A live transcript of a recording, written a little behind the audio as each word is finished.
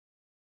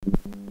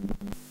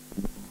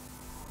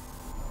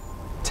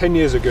10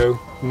 years ago,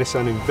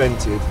 Nissan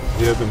invented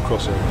the urban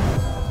crossover.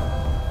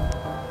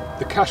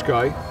 The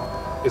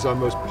Qashqai is our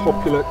most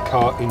popular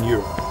car in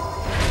Europe,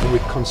 and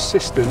with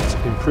consistent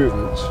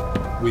improvements,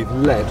 we've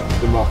led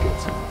the market.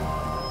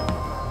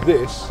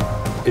 This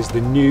is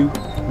the new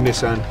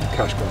Nissan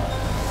Qashqai.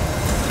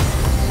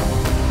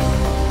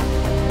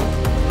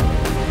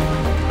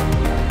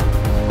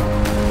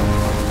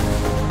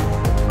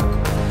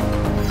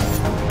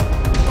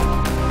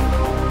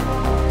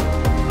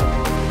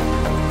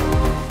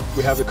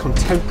 We have a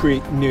contemporary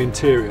new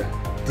interior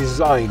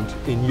designed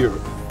in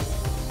Europe.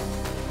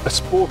 A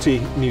sporty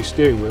new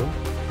steering wheel,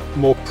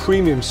 more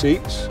premium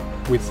seats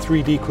with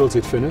 3D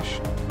quilted finish,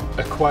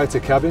 a quieter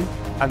cabin,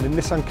 and the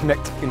Nissan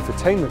Connect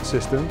infotainment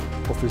system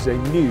offers a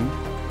new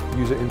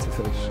user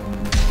interface.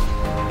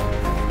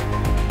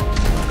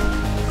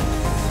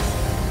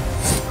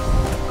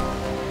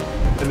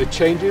 And the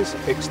changes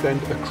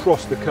extend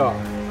across the car.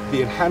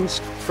 The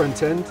enhanced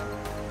front end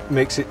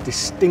makes it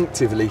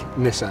distinctively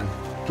Nissan,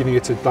 giving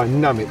it a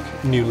dynamic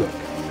new look.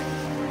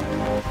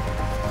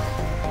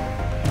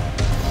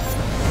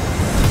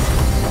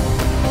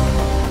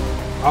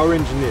 Our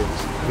engineers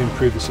have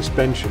improved the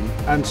suspension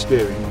and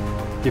steering,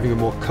 giving a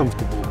more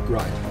comfortable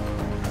ride.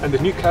 And the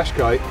new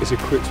Qashqai is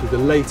equipped with the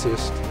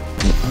latest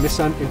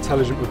Nissan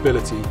Intelligent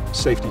Mobility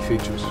safety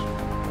features,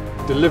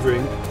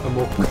 delivering a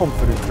more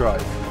confident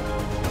drive.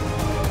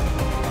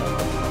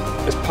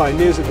 As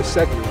pioneers of the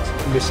segment,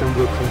 Nissan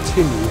will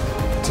continue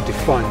to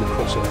define the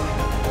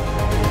crossover.